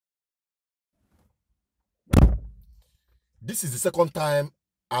This is the second time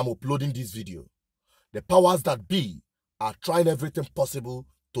I'm uploading this video. The powers that be are trying everything possible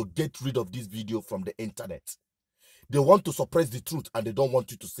to get rid of this video from the internet. They want to suppress the truth and they don't want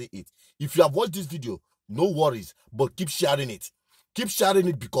you to see it. If you have watched this video, no worries, but keep sharing it. Keep sharing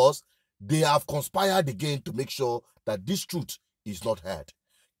it because they have conspired again to make sure that this truth is not heard.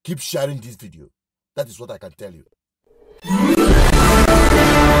 Keep sharing this video. That is what I can tell you.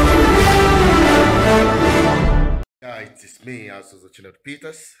 Hi, it is me, Andriod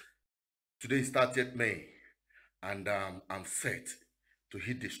Peters. Today is 30th May, and I'm set to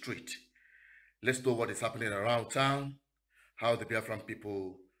hit the street. Let's know what is happening around town, how the Biafran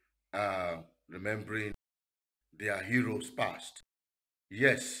people are remembering their heroes past.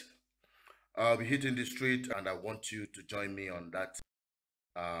 Yes, I'll be hitting the street, and I want you to join me on that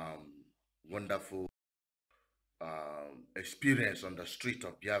wonderful experience on the street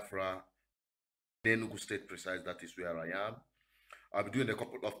of Biafra, Enugu State precise. That is where I am. I'll be doing a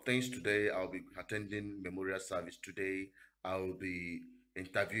couple of things today. I'll be attending memorial service today. I'll be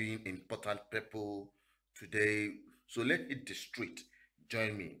interviewing important people today. So let's hit the street.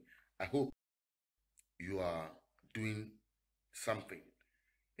 Join me. I hope you are doing something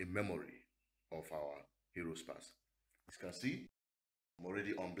in memory of our heroes past. As you can see, I'm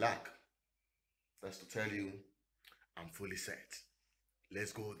already on black. That's to tell you I'm fully set.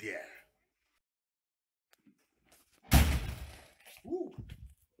 Let's go there. Woo.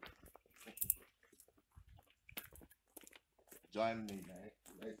 Join me, man.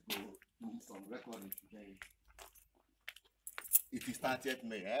 Let's go do some recording today. It is 30th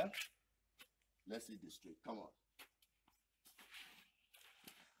May, eh? Let's hit the street. Come on.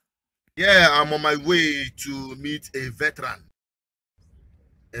 Yeah, I'm on my way to meet a veteran.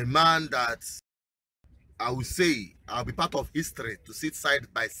 A man that I will say I'll be part of history to sit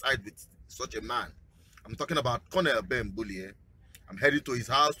side by side with such a man. I'm talking about Colonel Gbulie. I'm heading to his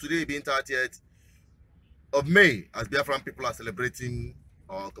house today, being 30th of May, as Biafran people are celebrating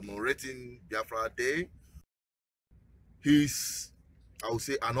or commemorating Biafra Day. He's, I would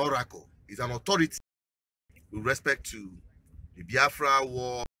say, an oracle. He's an authority with respect to the Biafra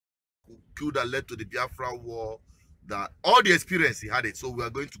War, who could have led to the Biafra War, that all the experience he had it. So we are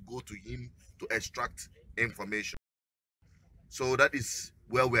going to go to him to extract information. So that is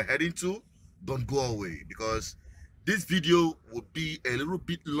where we're heading to. Don't go away, because this video will be a little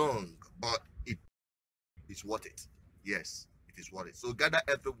bit long, but it is worth it. Yes, it is worth it. So gather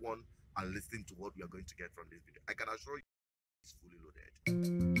everyone and listen to what we are going to get from this video. I can assure you it's fully loaded.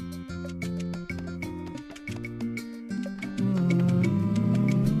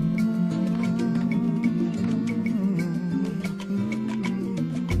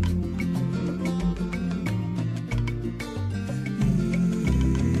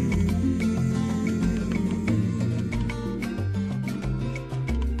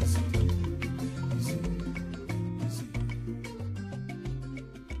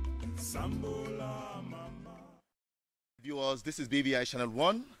 Viewers, this is BVI Channel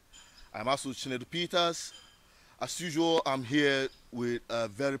 1. I'm also Andriod Peters. As usual, I'm here with a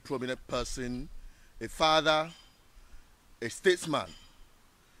very prominent person, a father, a statesman,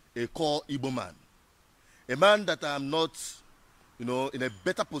 a core Igbo man. A man that I'm not, in a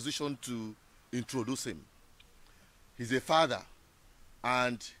better position to introduce him. He's a father,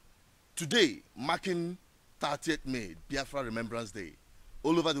 and today, marking 30th May, Biafra Remembrance Day,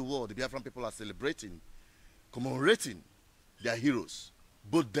 all over the world, the Biafran people are celebrating, commemorating their heroes,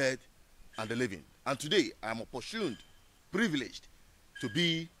 both dead and the living. And today, I am opportuned, privileged to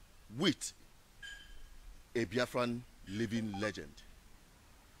be with a Biafran living legend,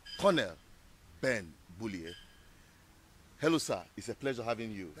 Colonel Gbulie. Hello, sir. It's a pleasure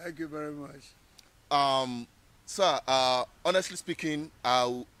having you. Thank you very much. Sir, honestly speaking,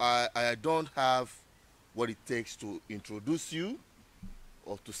 I don't have what it takes to introduce you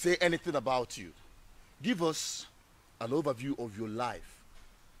or to say anything about you. Give us an overview of your life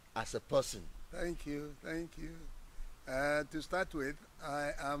as a person. Thank you, thank you. To start with,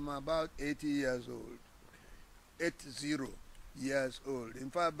 I am about 80 years old. 80 years old. In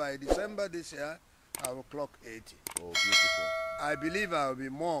fact, by December this year, I will clock 80. Oh, beautiful. I believe I will be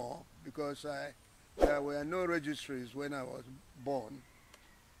more because there were no registries when I was born.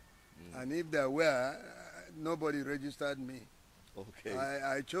 And if there were, nobody registered me. Okay.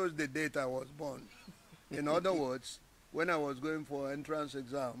 I chose the date I was born. In other words, when I was going for entrance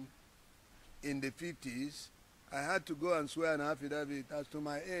exam in the 50s, I had to go and swear an affidavit as to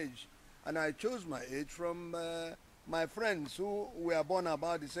my age. And I chose my age from my friends who were born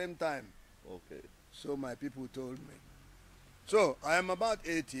about the same time. Okay. So my people told me. So I am about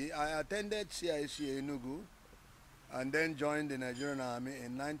 80. I attended CIC Enugu. and then joined the Nigerian Army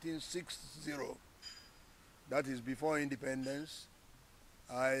in 1960. That is before independence.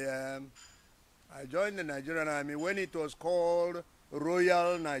 I joined the Nigerian Army when it was called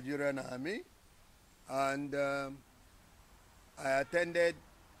Royal Nigerian Army, and I attended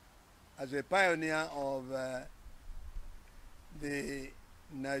as a pioneer of the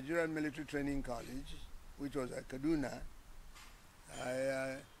Nigerian Military Training College, which was at Kaduna.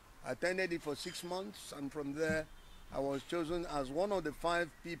 I attended it for 6 months, and from there I was chosen as one of the 5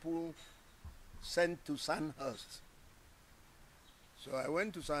 people sent to Sandhurst. So I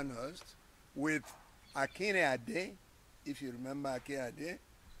went to Sandhurst with Akine Ade, if you remember Akine Ade,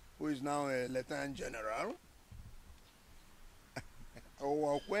 who is now a Lieutenant General,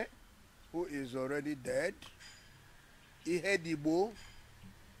 Owakwe, who is already dead, Ihedibo,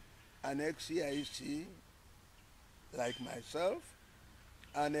 an ex-CIC like myself,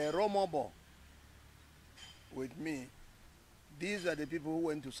 and a Romobo with me. These are the people who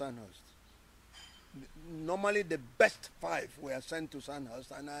went to Sandhurst. Normally the best 5 were sent to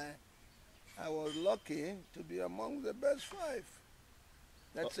Sandhurst, and I was lucky to be among the best 5.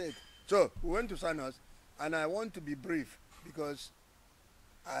 That's it. So we went to Sandhurst, and I want to be brief because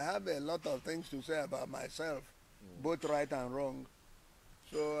I have a lot of things to say about myself, both right and wrong.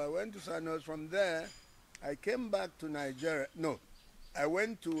 So I went to Sandhurst. From there, I came back to Nigeria. No, I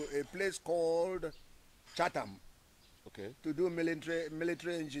went to a place called Chatham, to do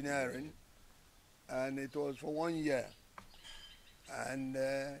military engineering, and it was for 1 year. And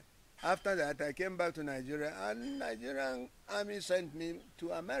after that, I came back to Nigeria, and Nigerian Army sent me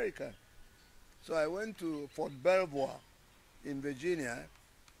to America. So I went to Fort Belvoir in Virginia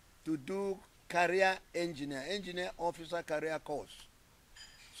to do career engineer officer career course.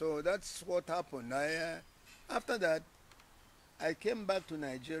 So that's what happened. After that, I came back to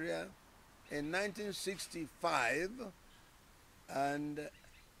Nigeria in 1965, and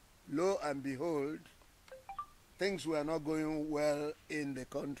lo and behold, things were not going well in the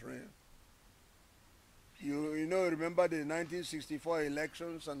country. You know, remember the 1964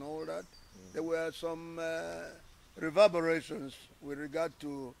 elections and all that? There were some reverberations with regard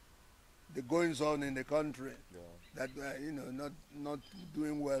to the goings on in the country that were, you know, not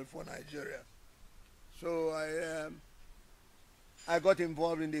doing well for Nigeria. So I got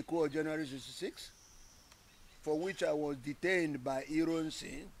involved in the coup of January 66, for which I was detained by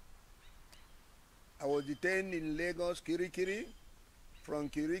Ironsi. I was detained in Lagos, Kirikiri, from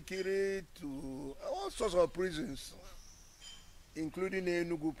Kirikiri to all sorts of prisons, including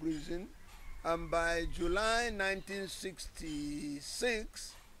Enugu prison. And by July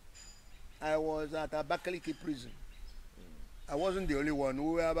 1966, I was at Abakaliki prison. I wasn't the only one.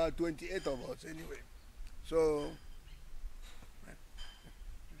 We were about 28 of us anyway. So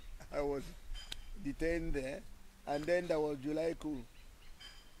I was detained there, and then there was July coup.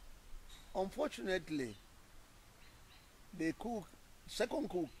 Unfortunately, the coup, second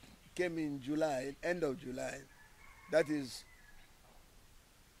coup came in July, end of July. That is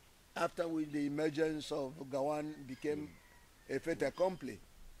after the emergence of Gawan became a fait accompli.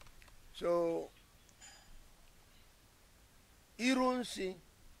 So Irunsi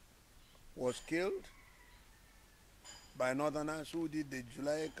was killed by Northerners who did the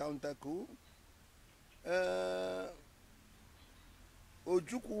July counter coup.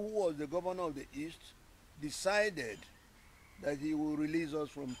 Ojukwu, who was the governor of the East, decided that he will release us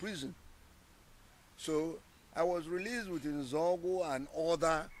from prison. So I was released with Nzogu and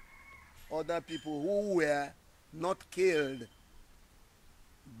other people who were not killed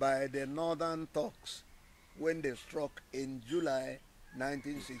by the Northern Turks when they struck in July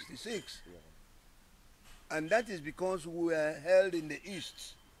 1966. And that is because we were held in the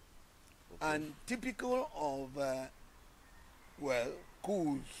East. And typical of, well,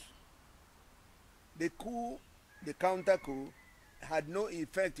 coups, the counter coup, had no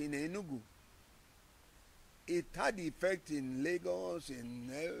effect in Enugu. It had effect in Lagos,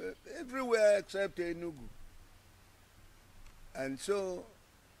 in everywhere except Enugu. And so,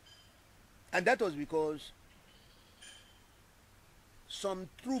 and that was because some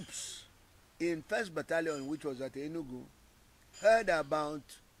troops in 1st Battalion, which was at Enugu, heard about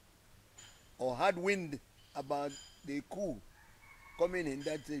or had wind about the coup coming in,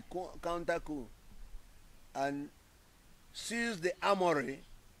 that's a counter coup, and seized the armory.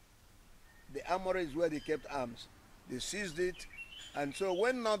 The armory is where they kept arms. They seized it, and so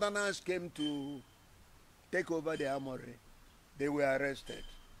when Northerners came to take over the armory, they were arrested.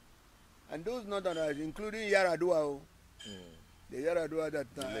 And those Northerners, including Yaradua, the Yaradua that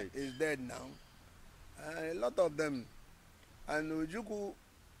is dead now, a lot of them, and Ojukwu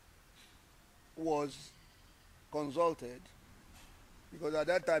was consulted, because at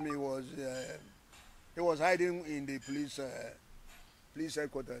that time he was hiding in the police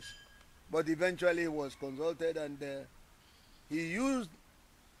headquarters. But eventually he was consulted, and he used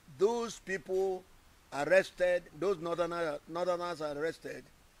those people arrested, those northerners arrested,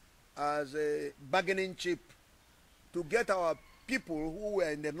 as a bargaining chip to get our people who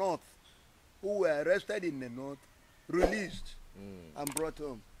were in the north, who were arrested in the north, released and brought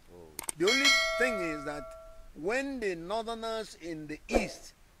home. Oh. The only thing is that when the northerners in the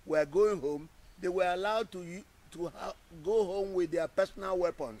east were going home, they were allowed to go home with their personal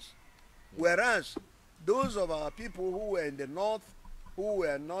weapons. Whereas those of our people who were in the north, who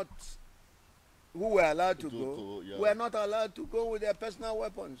were allowed to go, were not allowed to go with their personal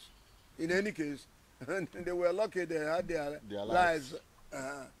weapons. In any case, they were lucky they had their lives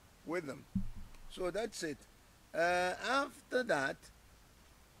with them. So that's it. After that,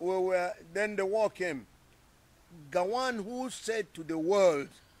 then the war came. Gawan, who said to the world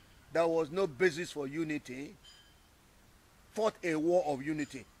there was no basis for unity, fought a war of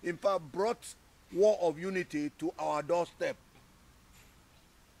unity. In fact, brought war of unity to our doorstep.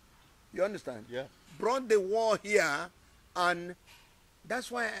 You understand? Yeah. Brought the war here, and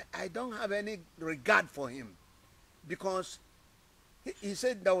that's why I don't have any regard for him, because he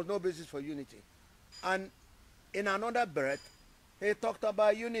said there was no basis for unity. And in another breath, he talked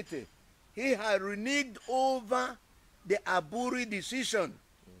about unity. He had reneged over the Aburi decision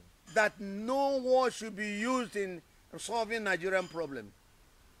that no war should be used in solving Nigerian problem.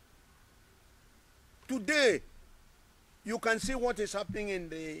 Today, you can see what is happening in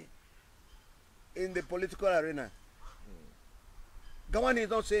the political arena. Gawan is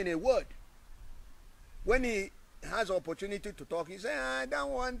not saying a word. When he has opportunity to talk, he says, I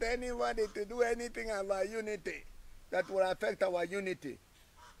don't want anybody to do anything about unity that will affect our unity.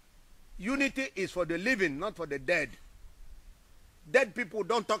 Unity is for the living, not for the dead. Dead people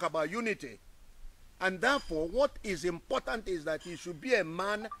don't talk about unity. And therefore, what is important is that he should be a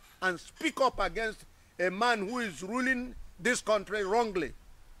man and speak up against a man who is ruling this country wrongly.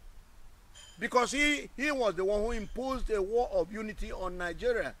 Because he was the one who imposed a war of unity on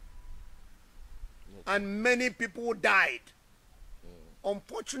Nigeria. And many people died.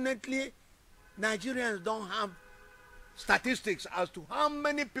 Unfortunately, Nigerians don't have statistics as to how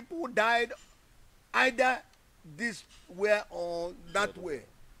many people died either this way or that way.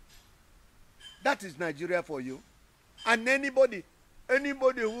 That is Nigeria for you. And anybody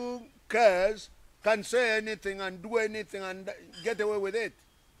who cares can say anything and do anything and get away with it.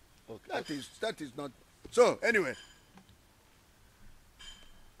 Okay. That is not. So anyway,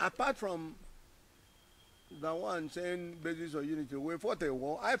 apart from the one saying basis of unity, we fought a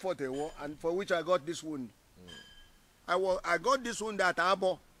war. I fought a war, and for which I got this wound. I got this wound at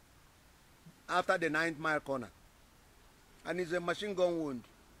Abo after the 9th mile corner, and it's a machine gun wound,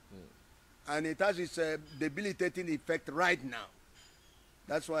 and it has its debilitating effect right now.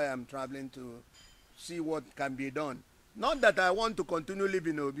 That's why I'm traveling to see what can be done. Not that I want to continue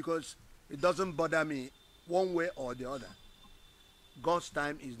living, because it doesn't bother me one way or the other. God's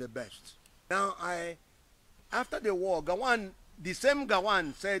time is the best. Now, after the war, the same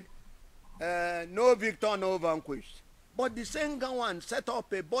Gawan said, no victor, no vanquished. But the same Gawan set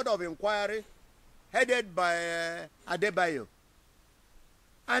up a board of inquiry headed by Adebayo.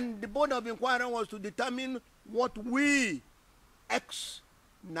 And the board of inquiry was to determine what we,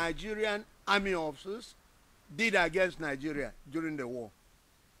 ex-Nigerian army officers, did against Nigeria during the war.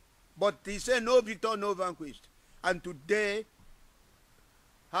 But he said no victor, no vanquished. And today,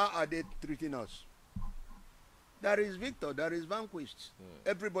 how are they treating us? There is victor, there is vanquished.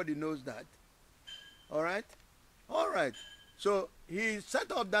 Everybody knows that. All right? All right. So he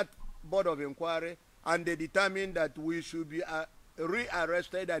set up that board of inquiry, and they determined that we should be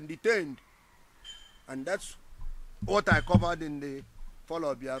rearrested and detained. And that's what I covered in the Fall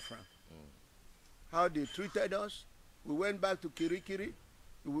of Biafra. How they treated us. We went back to Kirikiri.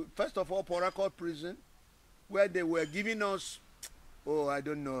 First of all, Porakot prison, where they were giving us, I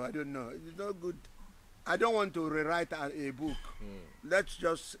don't know. It's not good. I don't want to rewrite a book. Let's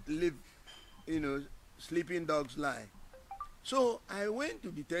just live, sleeping dogs lie. So I went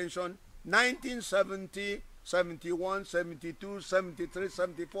to detention 1970, 71, 72, 73,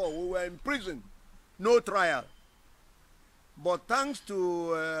 74. We were in prison. No trial. But thanks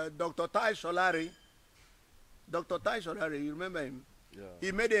to Dr. Tai Solari, you remember him? Yeah.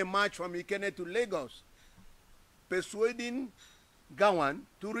 He made a march from Ikene to Lagos, persuading Gawan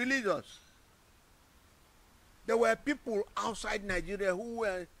to release us. There were people outside Nigeria who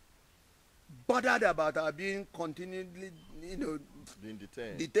were bothered about our being continually, being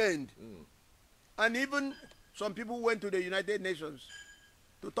detained. And even Some people went to the United Nations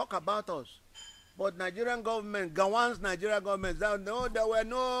to talk about us. But Nigerian government, Gawan's Nigerian government, no, there were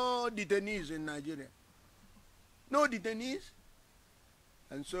no detainees in Nigeria. No detainees.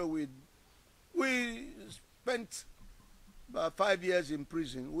 And so we spent about 5 years in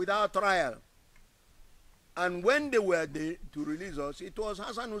prison without trial. And when they were there to release us, it was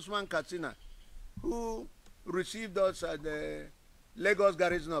Hassan Usman Katsina who received us at the Lagos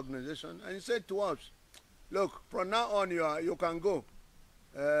Garrison Organization, and he said to us, look, from now on you can go,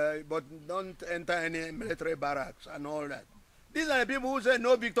 but don't enter any military barracks and all that. These are the people who said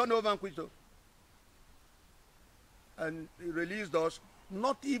no victor, no vanquished. And he released us,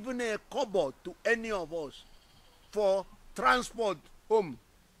 not even a kobo to any of us for transport home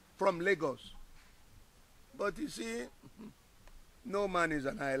from Lagos. But you see, no man is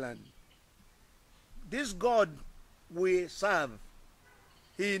an island. This God we serve,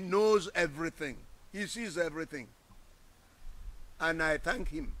 he knows everything. He sees everything. And I thank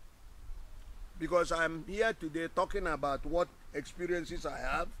him, because I'm here today talking about what experiences I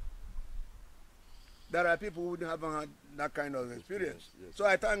have. There are people who haven't had that kind of experience. Yes. So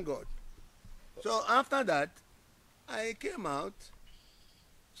I thank God. So after that, I came out,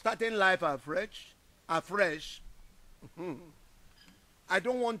 starting life afresh. I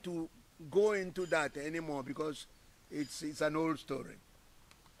don't want to go into that anymore because it's an old story.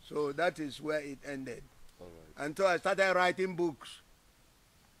 So that is where it ended. All right. Until I started writing books.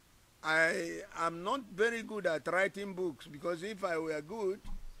 I am not very good at writing books, because if I were good,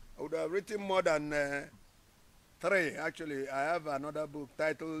 I would have written more than 3. Actually, I have another book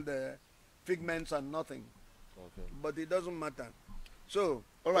titled Figments and Nothing. Okay. But it doesn't matter. So,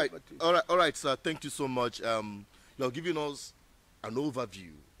 all right, sir. Thank you so much. You're giving us an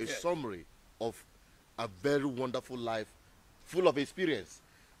overview, a summary of a very wonderful life, full of experience.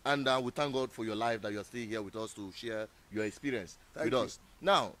 And we thank God for your life, that you're still here with us to share your experience with us.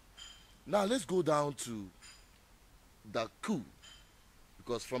 Now let's go down to the coup.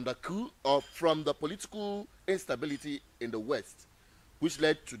 Because from the coup, or from the political instability in the West, which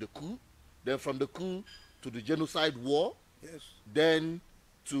led to the coup, then from the coup to the genocide war, then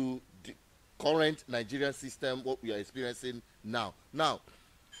to the current Nigerian system, what we are experiencing now. Now,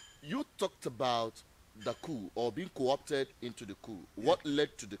 you talked about the coup, or being co-opted into the coup. What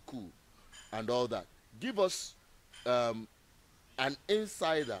led to the coup and all that? Give us an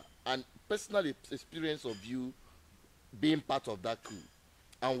insider and personal experience of you being part of that coup,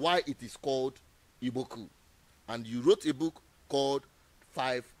 and why it is called Igbo coup. And you wrote a book called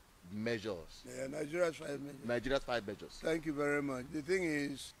 5 Measures. Yeah, Nigeria's 5 Measures. Nigeria's 5 Measures. Thank you very much. The thing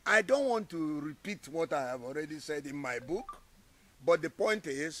is, I don't want to repeat what I have already said in my book, but the point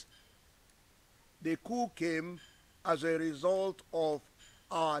is, the coup came as a result of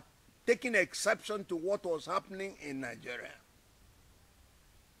our taking exception to what was happening in Nigeria.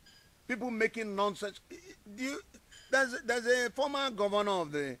 People making nonsense. There's a former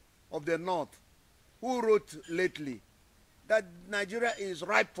governor of the North who wrote lately that Nigeria is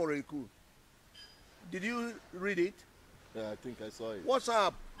ripe for a coup. Did you read it? Yeah, I think I saw it. What's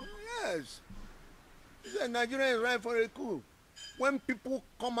up? Yes. He said Nigeria is ripe for a coup. When people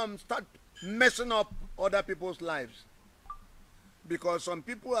come and start messing up other people's lives, because some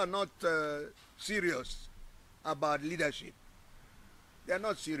people are not serious about leadership. They are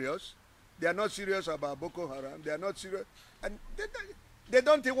not serious. They are not serious about Boko Haram. They are not serious, and they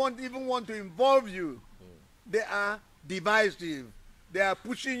don't even want to involve you. They are divisive. They are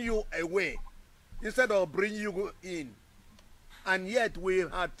pushing you away instead of bringing you in. And yet we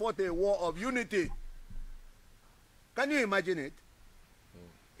had fought a war of unity. Can you imagine it?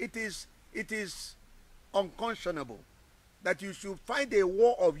 It is unconscionable that you should find a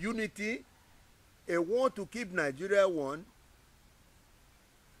war of unity, a war to keep Nigeria one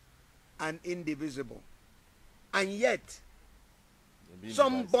and indivisible. And yet,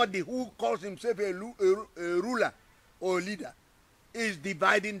 somebody who calls himself a ruler or a leader is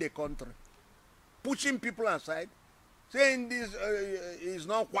dividing the country, pushing people aside, saying this is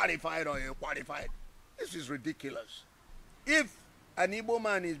not qualified or qualified. This is ridiculous. If an Igbo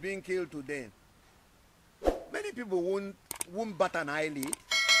man is being killed today, many people won't bat an eyelid.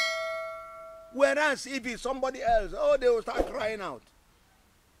 Whereas if it's somebody else, oh, they will start crying out.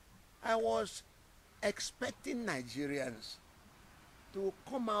 I was expecting Nigerians to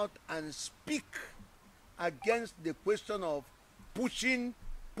come out and speak against the question of pushing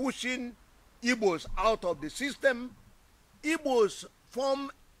Igbos out of the system. Igbos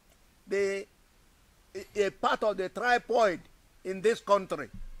form a part of the tripod in this country.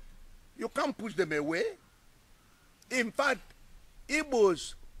 You can't push them away. In fact,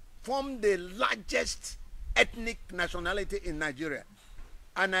 Igbos form the largest ethnic nationality in Nigeria.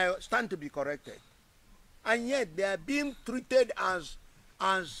 And I stand to be corrected. And yet they are being treated as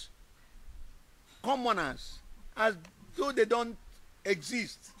commoners, as though they don't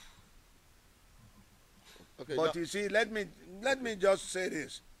exist. Okay, but you see, let me just say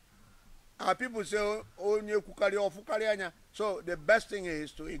this. Our people say, so the best thing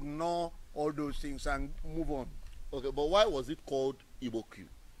is to ignore all those things and move on. Okay, but why was it called Igbo Q?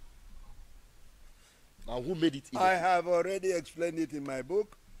 And who made it Igbo Q? I have already explained it in my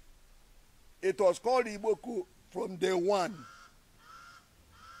book. It was called Igbo Q from day one.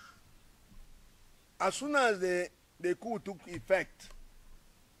 As soon as the coup took effect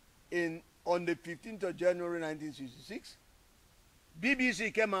on the 15th of January 1966,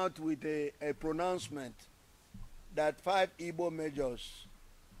 BBC came out with a pronouncement that 5 Igbo majors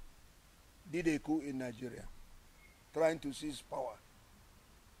did a coup in Nigeria, trying to seize power.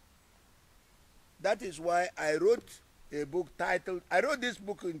 That is why I wrote a book titled, I wrote this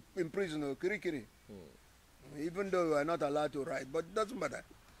book in prison, Kirikiri, even though we are not allowed to write, but it doesn't matter.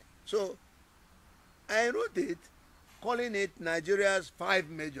 So I wrote it, calling it Nigeria's 5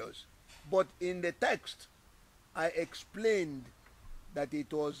 majors. But in the text, I explained that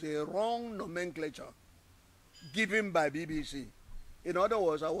it was a wrong nomenclature given by BBC. In other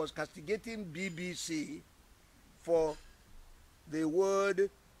words, I was castigating BBC for the word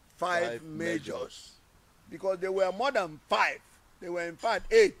 5 majors. Because there were more than 5. There were in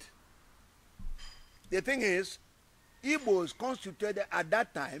fact 8. The thing is, Igbos constituted at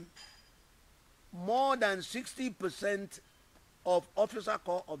that time more than 60% of officer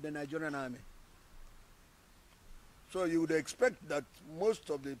corps of the Nigerian army. So you would expect that most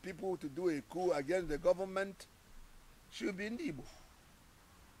of the people to do a coup against the government should be in Igbo.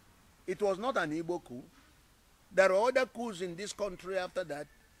 It was not an Igbo coup. There are other coups in this country after that.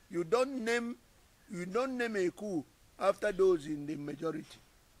 You don't name a coup after those in the majority.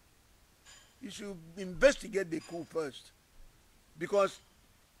 You should investigate the coup first. Because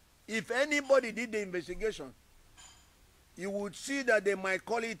if anybody did the investigation, you would see that they might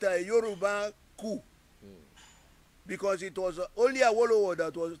call it a Yoruba coup. Because it was only Awolowo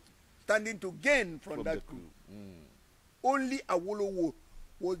that was standing to gain from that coup. Only Awolowo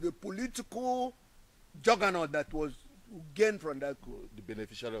was the political juggernaut that was gained from that coup. The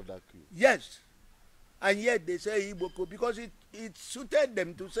beneficiary of that coup. Yes. And yet they say Igbo coup because it suited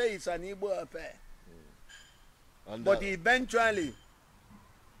them to say it's an Igbo affair. But eventually,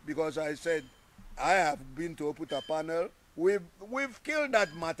 because I said, I have been to Oputa panel, we've killed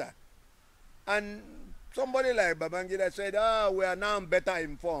that matter. And somebody like Babangida said, we are now better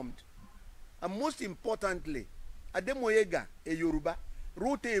informed. And most importantly, Ademoyega, a Yoruba,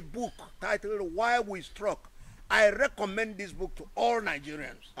 wrote a book titled Why We Struck. I recommend this book to all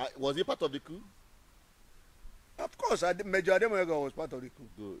Nigerians. Was he part of the coup? Of course, Major Ademoyega was part of the coup.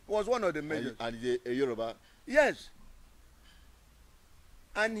 Good. Was one of the majors. And he's a Yoruba? Yes.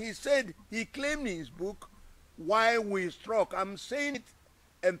 And he said, he claimed in his book, Why We Struck. I'm saying it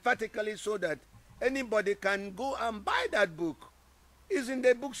emphatically so that anybody can go and buy that book. It's in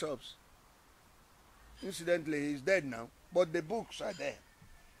the bookshops. Incidentally, he's dead now, but the books are there.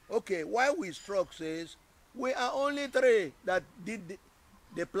 Okay, Why We Struck says, we are only 3 that did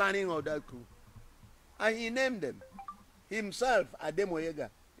the planning of that coup. And he named them. Himself, Ademoyega,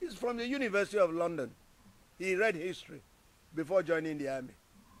 he's from the University of London. He read history before joining the army.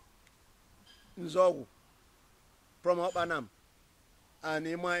 Nzogu, from Opanam, and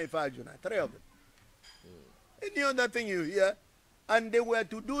Ima Ifajuna, 3 of them. Any other thing you hear? And they were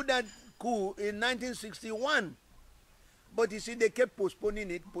to do that coup in 1961. But you see, they kept postponing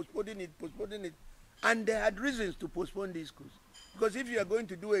it. And they had reasons to postpone these coups. Because if you are going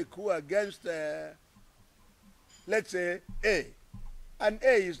to do a coup against, let's say, A, and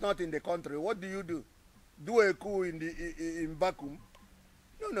A is not in the country, what do? Do a coup in Bakum?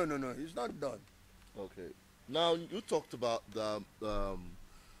 No, it's not done. Okay. Now, you talked about the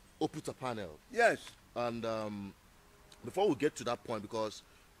Oputa panel. Yes. And before we get to that point, because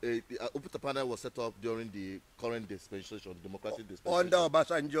the Oputa panel was set up during the current dispensation, democratic dispensation. Under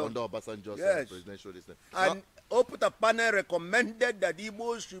Obasanjo. Under Obasanjo's yes. presidential system. And Oputa panel recommended that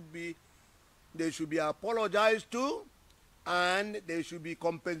Igbos should be apologized to, and they should be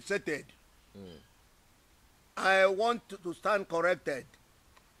compensated. I want to stand corrected.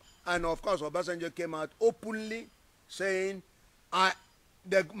 And of course, Obasanjo came out openly saying,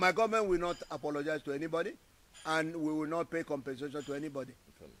 my government will not apologize to anybody, and we will not pay compensation to anybody.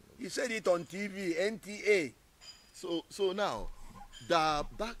 He said it on TV, NTA. So now,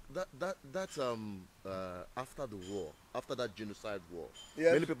 After the war, after that genocide war,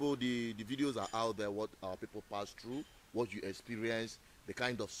 Yes. many people, the videos are out there, what our people passed through, what you experienced, the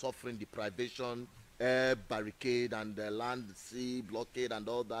kind of suffering, deprivation, air barricade and the land, sea blockade and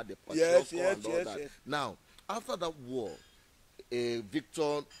all that, the Yes, and all that. yes. Now, after that war, a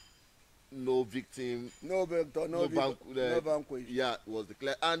victor, no victim, No victor, no vanquish. yeah, was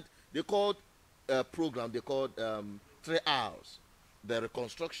declared. And they called a program, they called 3 hours, the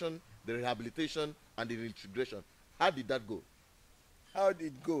reconstruction, the rehabilitation, and the reintegration. How did that go? How did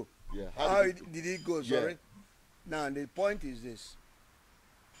it go? Yeah. How did it go? Sorry. Yeah. Now the point is this: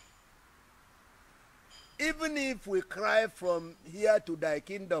 even if we cry from here to thy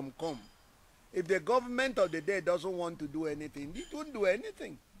kingdom come, if the government of the day doesn't want to do anything, it won't do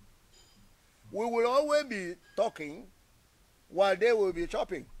anything. We will always be talking while they will be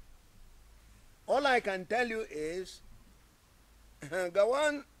shopping. All I can tell you is,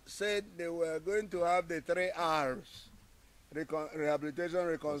 Gawan said they were going to have the 3 R's: rehabilitation,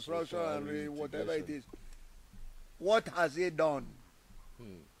 reconstruction, and whatever it is. What has he done?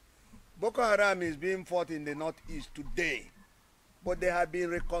 Boko Haram is being fought in the northeast today, but they have been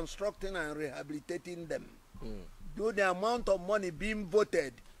reconstructing and rehabilitating them. Though the amount of money being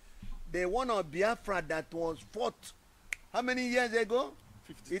voted, the one of Biafra that was fought how many years ago?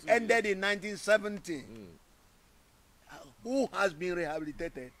 It ended in 1970. Who has been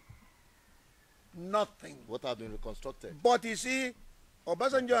rehabilitated? Nothing. What have been reconstructed? But you see,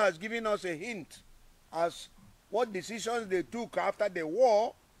 Obasanjo has given us a hint as what decisions they took after the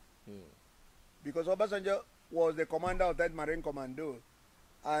war, because Obasanjo was the commander of that Marine Commando,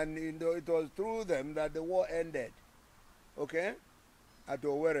 and it was through them that the war ended, okay, at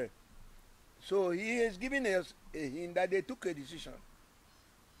Owerri. So he has given us a hint that they took a decision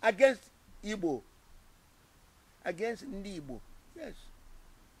against Igbo, against Ndi Igbo, yes.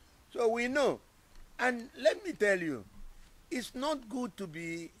 So we know. And let me tell you, it's not good to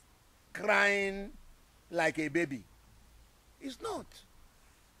be crying like a baby. It's not.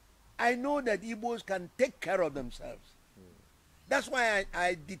 I know that Igbos can take care of themselves. That's why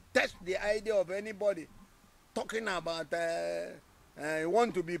I detest the idea of anybody talking about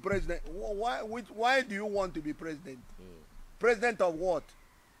want to be president. Why do you want to be president? President of what?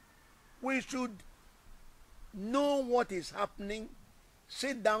 We should know what is happening,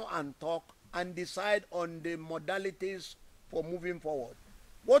 sit down and talk, and decide on the modalities for moving forward.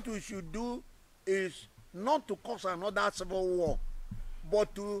 What we should do is not to cause another civil war,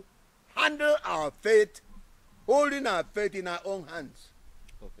 but to handle our fate, holding our fate in our own hands.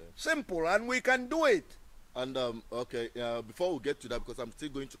 Okay. Simple, and we can do it. And okay, before we get to that, because I'm still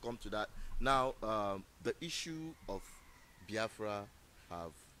going to come to that. Now, the issue of Biafra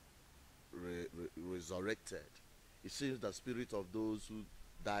have resurrected. It seems the spirit of those who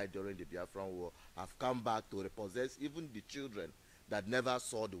died during the Biafran War have come back to repossess even the children that never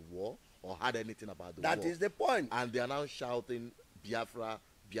saw the war or had anything about the war. That is the point. And they are now shouting, Biafra,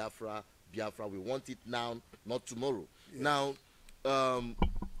 Biafra, Biafra. We want it now, not tomorrow. Yes. Now,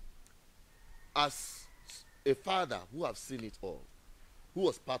 as a father who has seen it all, who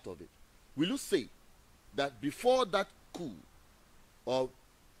was part of it, will you say that before that coup, or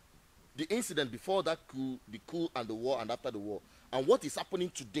the incident before that coup, the coup and the war and after the war, and what is happening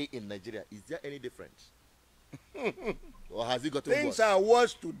today in Nigeria, is there any difference? Or has it gotten worse? Things are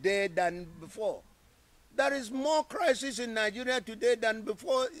worse today than before. There is more crisis in Nigeria today than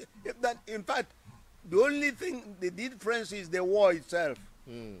before. In fact, the only thing, the difference is the war itself.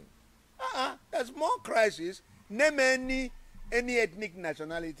 There's more crisis. Name any ethnic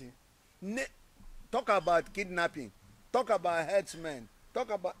nationality. Talk about kidnapping. Talk about herdsmen. Talk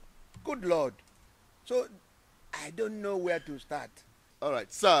about... Good Lord. So, I don't know where to start. All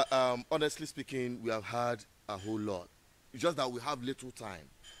right, sir, honestly speaking, we have had a whole lot. It's just that we have little time.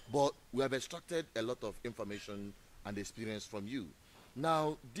 But we have extracted a lot of information and experience from you.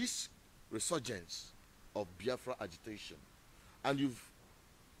 Now, this resurgence of Biafra agitation, and you've,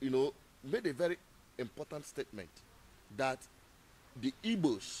 made a very important statement that the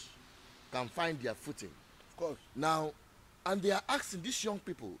Igbos can find their footing. Of course. Now, and they are asking these young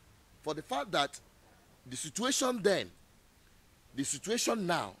people for the fact that the situation then, the situation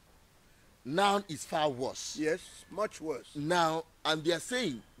now is far worse. Yes, much worse. Now, and they are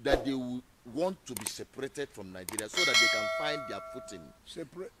saying that they will want to be separated from Nigeria so that they can find their footing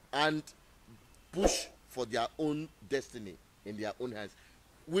and push for their own destiny in their own hands.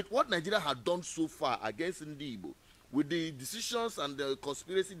 With what Nigeria had done so far against Ndi Igbo, with the decisions and the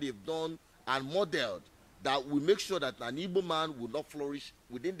conspiracy they've done and modeled, that will make sure that an Igbo man will not flourish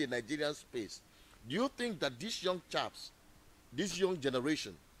within the Nigerian space. Do you think that these young chaps this young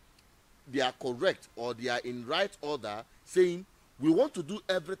generation, they are correct, or they are in right order, saying we want to do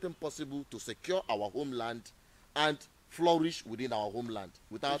everything possible to secure our homeland and flourish within our homeland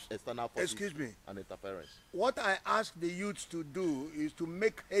without external forces and interference. What I ask the youths to do is to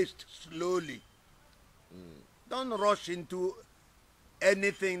make haste slowly. Don't rush into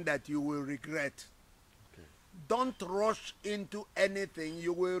anything that you will regret. Okay. Don't rush into anything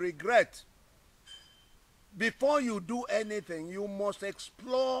you will regret. Before you do anything, you must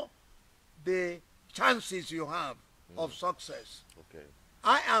explore the chances you have of success. Okay.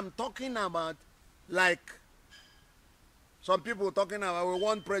 I am talking about, like some people talking about, we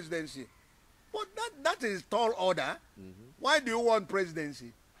want presidency. But that is tall order. Why do you want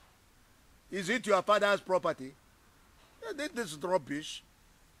presidency? Is it your father's property? This is rubbish.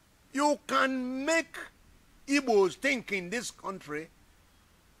 You can make Igbos think in this country.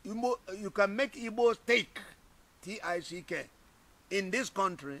 You can make Igbos take, T-I-C-K, in this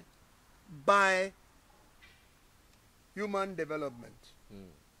country by human development.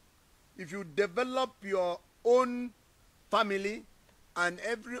 If you develop your own family and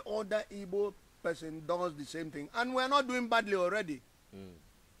every other Igbo person does the same thing, and we're not doing badly already,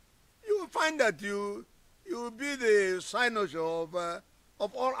 you will find that you will be the cynosure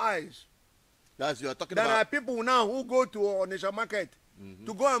of all eyes. That's you are talking there about. There are people now who go to Onitsha market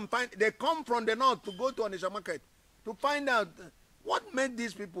to go and find, they come from the north to go to Onitsha market to find out what made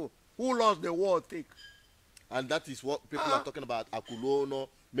these people who lost the war think. And that is what people are talking about, Akulono,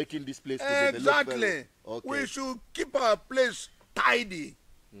 making this place to develop. Exactly. Okay. We should keep our place tidy.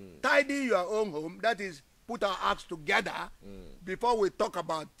 Tidy your own home. That is, put our acts together before we talk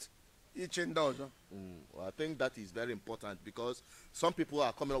about each and those. Well, I think that is very important, because some people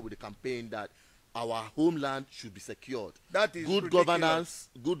are coming up with a campaign that our homeland should be secured. That is good ridiculous.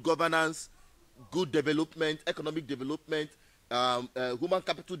 governance, good development, economic development, human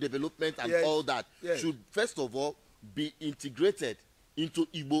capital development, and all that should first of all be integrated into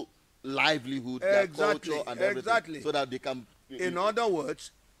Igbo livelihood, their culture, and everything, so that they can. In other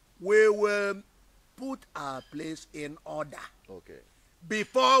words, we will put our place in order. Okay.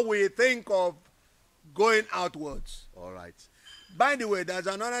 Before we think of going outwards. All right. By the way, there's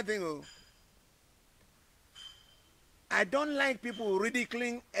another thing. I don't like people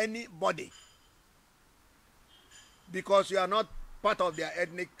ridiculing anybody because you are not part of their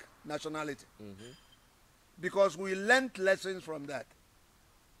ethnic nationality. Because we learned lessons from that.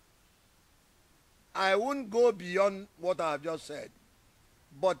 I won't go beyond what I have just said,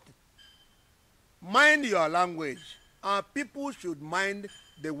 but mind your language. Our people should mind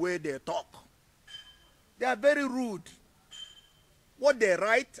the way they talk. They are very rude. What they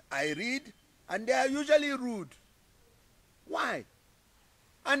write, I read, and they are usually rude. Why?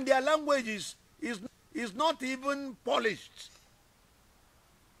 And their language is not even polished.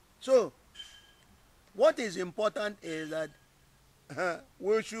 So, what is important is that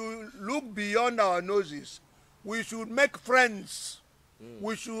we should look beyond our noses. We should make friends.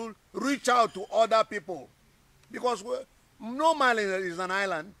 We should reach out to other people. Because no man is an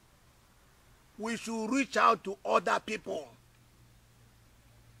island. We should reach out to other people.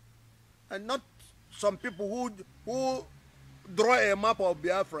 And not some people who draw a map of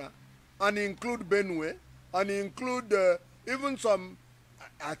Biafra and include Benue and include even some,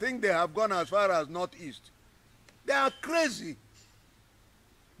 I think they have gone as far as Northeast. They are crazy.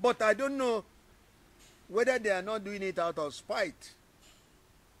 But I don't know whether they are not doing it out of spite.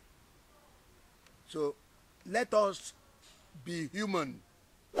 So let us be human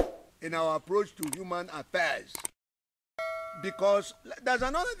in our approach to human affairs. Because there's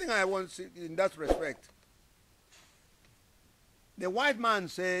another thing I want to say in that respect. The white man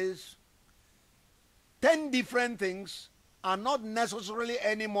says 10 different things are not necessarily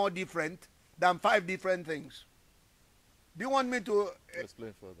any more different than 5 different things. Do you want me to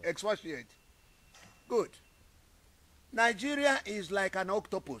explain further? Expatiate? Good. Nigeria is like an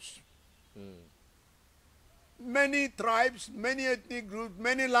octopus. Many tribes, many ethnic groups,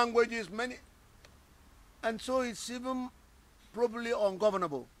 many languages, and so it's even probably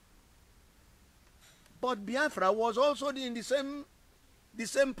ungovernable. But Biafra was also in the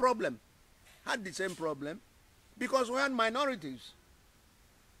same problem, had the same problem, because we had minorities.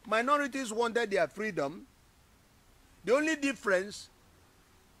 Minorities wanted their freedom. The only difference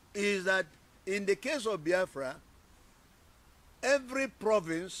is that in the case of Biafra, every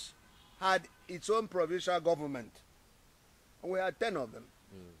province had its own provincial government. We had 10 of them.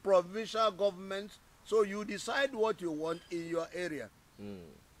 Provincial governments. So you decide what you want in your area.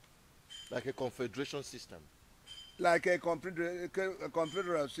 Like a confederation system. Like a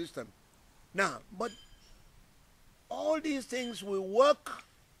confederal system. Now, but all these things will work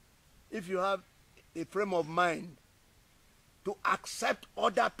if you have a frame of mind to accept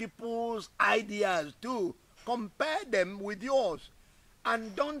other people's ideas too. Compare them with yours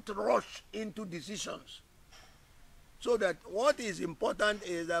and don't rush into decisions. So that what is important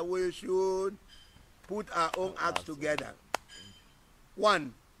is that we should put our own acts together.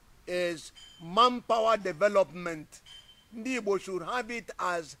 One is manpower development. Ndị Igbo should have it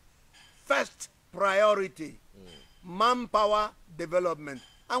as first priority. Manpower development.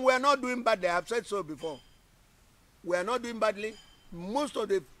 And we are not doing badly. I have said so before. We are not doing badly. Most of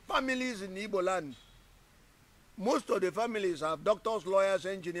the families in Igbo land, most of the families have doctors, lawyers,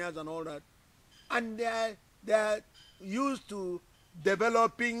 engineers, and all that. And they are used to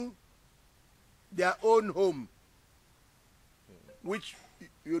developing their own home, which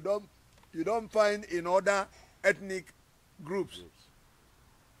you don't find in other ethnic groups.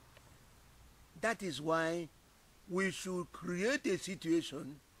 That is why we should create a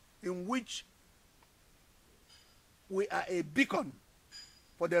situation in which we are a beacon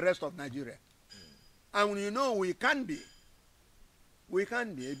for the rest of Nigeria. And you know we can be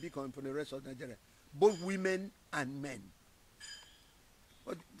a beacon for the rest of Nigeria, both women and men.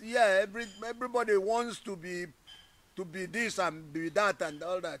 But yeah, everybody wants to be this and be that and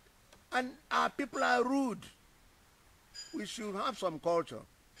all that. And our people are rude. We should have some culture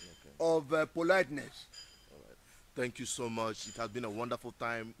of politeness. All right. Thank you so much. It has been a wonderful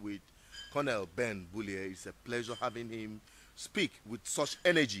time with Colonel Ben Gbulie. It's a pleasure having him speak with such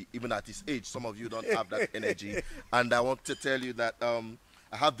energy, even at his age. Some of you don't have that energy. And I want to tell you that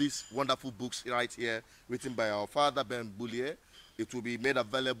I have these wonderful books right here written by our father, Ben Gbulie. It will be made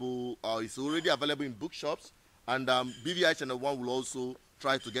available, it's already available in bookshops. And BVI Channel 1 will also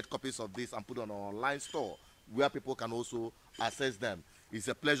try to get copies of this and put on our online store where people can also access them. It's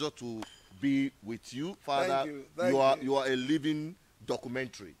a pleasure to be with you, Father. Thank you. You are a living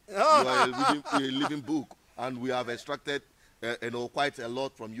documentary. You are a living book. And we have extracted quite a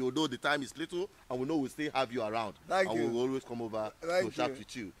lot from you, although the time is little, and we know we'll still have you around. Thank you. And we'll always come over to chat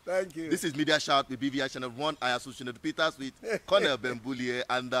with you. Thank you. This is Media Shout with BVI Channel 1. I associate Peters with Colonel Ben Gbulie,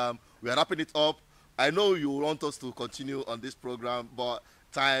 and we are wrapping it up. I know you want us to continue on this program, but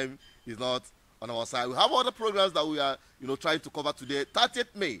time is not on our side. We have other programs that we are, trying to cover today.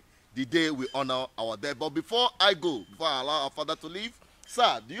 30th May, the day we honor our dead. But before I go, before I allow our father to leave,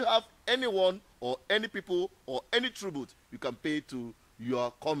 sir, do you have anyone or any people or any tribute you can pay to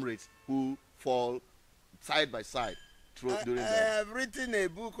your comrades who fall side by side during I have written a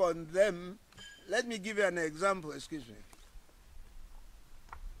book on them. Let me give you an example. Excuse me.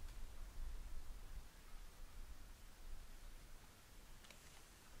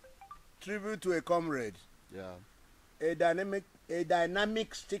 Tribute to a comrade. Yeah. A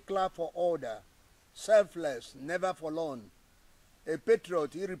dynamic stickler for order, selfless, never forlorn. A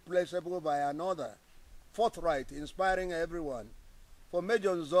patriot irreplaceable by another, forthright, inspiring everyone. For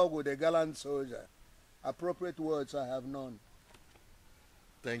Major Nzogu, the gallant soldier, appropriate words I have none.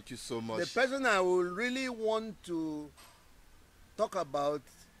 Thank you so much. The person I will really want to talk about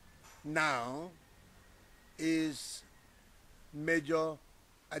now is Major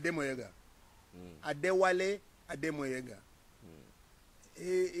Ademoyega. Adewale Ademoyega. He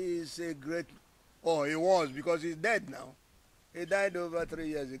is a great, he was, because he's dead now. He died over 3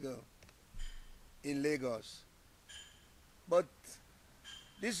 years ago in Lagos. But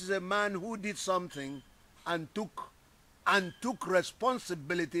this is a man who did something and took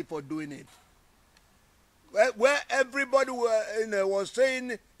responsibility for doing it. Where everybody was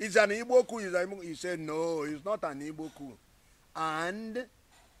saying it's an Igbo coup, he said no, it's not an Igbo coup. And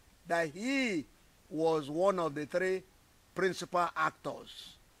that he was one of the 3 principal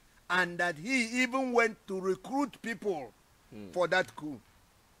actors. And that he even went to recruit people for that coup,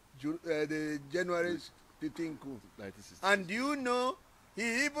 the January 15 coup. And you know,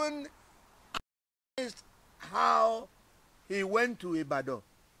 he even asked how he went to Ibadan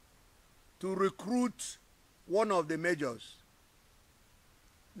to recruit one of the majors.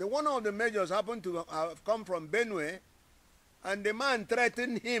 One of the majors happened to have come from Benue, and the man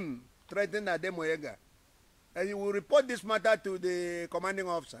threatened Ademoyega, and he will report this matter to the commanding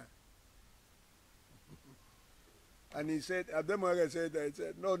officer. And he said, Ademoyega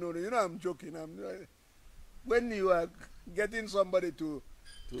said, no, I'm joking. When you are getting somebody to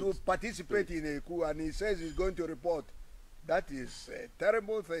participate in a coup and he says he's going to report, that is a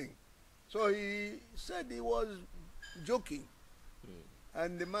terrible thing. So he said he was joking.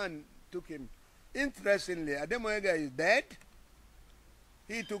 And the man took him. Interestingly, Ademoyega is dead.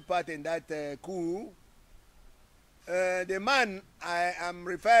 He took part in that coup. The man I am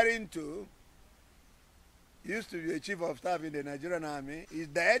referring to used to be a chief of staff in the Nigerian army, is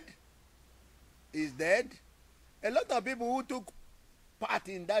dead. Is dead. A lot of people who took part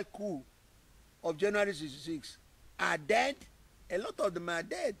in that coup of January 66 are dead. A lot of them are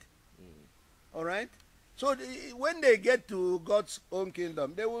dead. All right? So when they get to God's own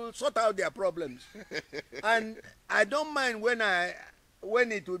kingdom, they will sort out their problems. And I don't mind when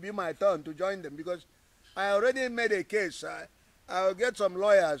it will be my turn to join them, because I already made a case. I'll get some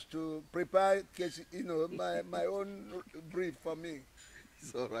lawyers to prepare case, my own brief for me.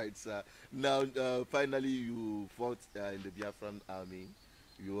 It's all right, sir. Now, finally, you fought in the Biafran army.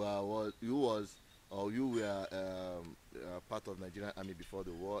 You were part of Nigerian army before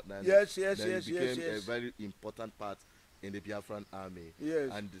the war. Yes. You became a very important part in the Biafran army.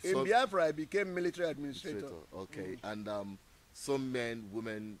 Yes. And in Biafra, I became military administrator. Okay. And some men,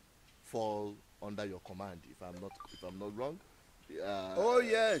 women fall under your command. If I'm not wrong. Oh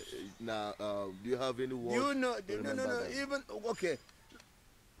yes. Now, do you have any words? No. Even okay.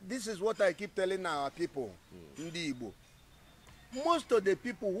 This is what I keep telling our people in the Igbo. Most of the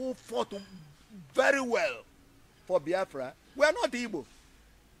people who fought very well for Biafra were not Igbo.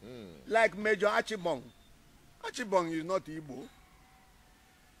 Like Major Achibong. Achibong is not Igbo.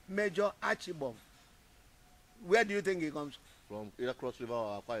 Major Achibong. Where do you think he comes from? Either Cross River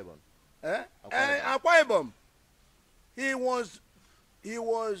or Akwa Ibom? Akwa Ibom. He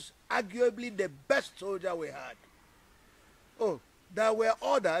was arguably the best soldier we had. Oh, there were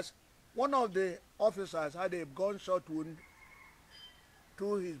others. One of the officers had a gunshot wound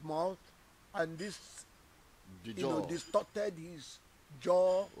to his mouth, and this distorted his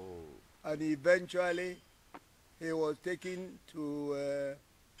jaw, and eventually he was taken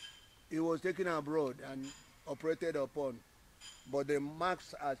abroad and operated upon, but the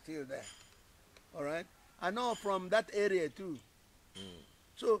marks are still there. All right, I know from that area too.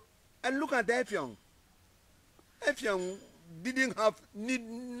 So, and look at Effiong. Effiong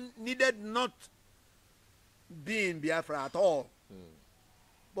needed not be in Biafra at all.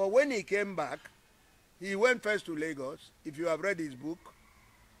 But when he came back, he went first to Lagos. If you have read his book,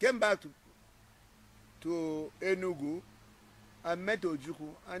 came back to Enugu and met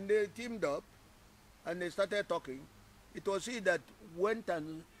Ojukwu, and they teamed up and they started talking. It was he that went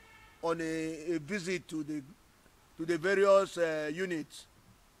on a visit to the various units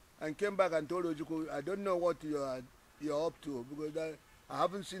and came back and told Ojukwu, I don't know what you're up to, because I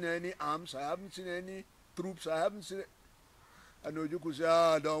haven't seen any arms, I haven't seen any troops, I haven't seen. And Ojukwu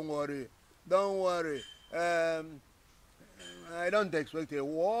said, don't worry. I don't expect a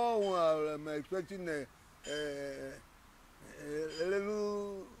war. I'm expecting a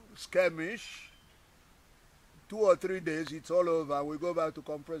little skirmish. 2 or 3 days, it's all over, and we go back to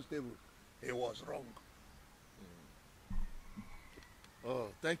conference table. He was wrong. Oh,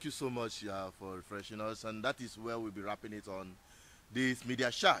 thank you so much for refreshing us, and that is where we'll be wrapping it on this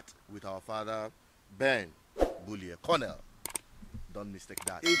media chat with our father, Ben Gbulie, Colonel. Don't mistake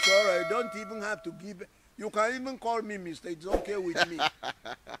that. It's all right. Don't even have to give. You can even call me Mr. It's okay with me.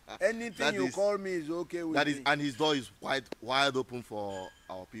 Anything you call me is okay with me. And his door is wide open for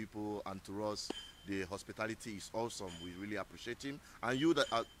our people, and to us, the hospitality is awesome. We really appreciate him. And you that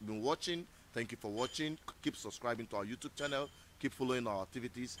have been watching, thank you for watching. Keep subscribing to our YouTube channel. Keep following our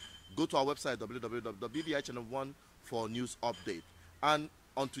activities. Go to our website, www.BVI Channel 1, for news update. And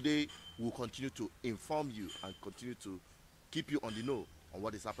on today, we'll continue to inform you and continue to keep you on the know on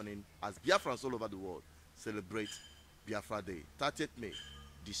what is happening as Biafrans all over the world celebrate Biafra Day, 30th May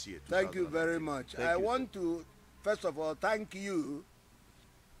this year. Thank you very much. I want to, first of all, thank you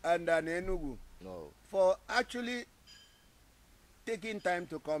and Enugu for actually taking time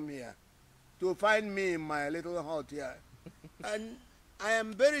to come here, to find me in my little hut here. And I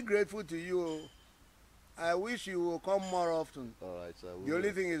am very grateful to you. I wish you will come more often. All right, sir. The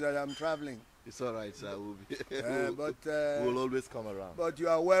only thing is that I'm traveling. It's all right, sir. We'll always come around. But you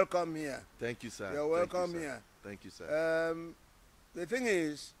are welcome here. Thank you, sir. You're welcome here. Thank you, sir. The thing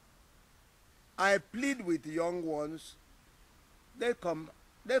is, I plead with the young ones.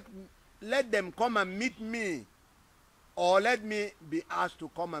 Let them come and meet me, or let me be asked to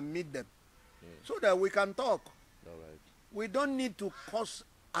come and meet them, so that we can talk. All right. We don't need to cause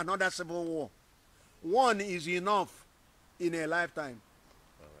another civil war. One is enough in a lifetime.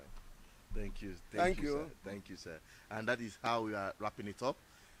 Thank you. Thank you. Sir. Thank you, sir. And that is how we are wrapping it up.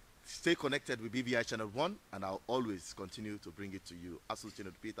 Stay connected with BVI Channel 1, and I'll always continue to bring it to you.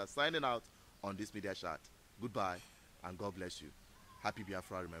 Associated Peter signing out on this media chat. Goodbye, and God bless you. Happy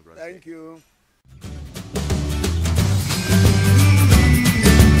Biafra Remembrance Day. Thank you.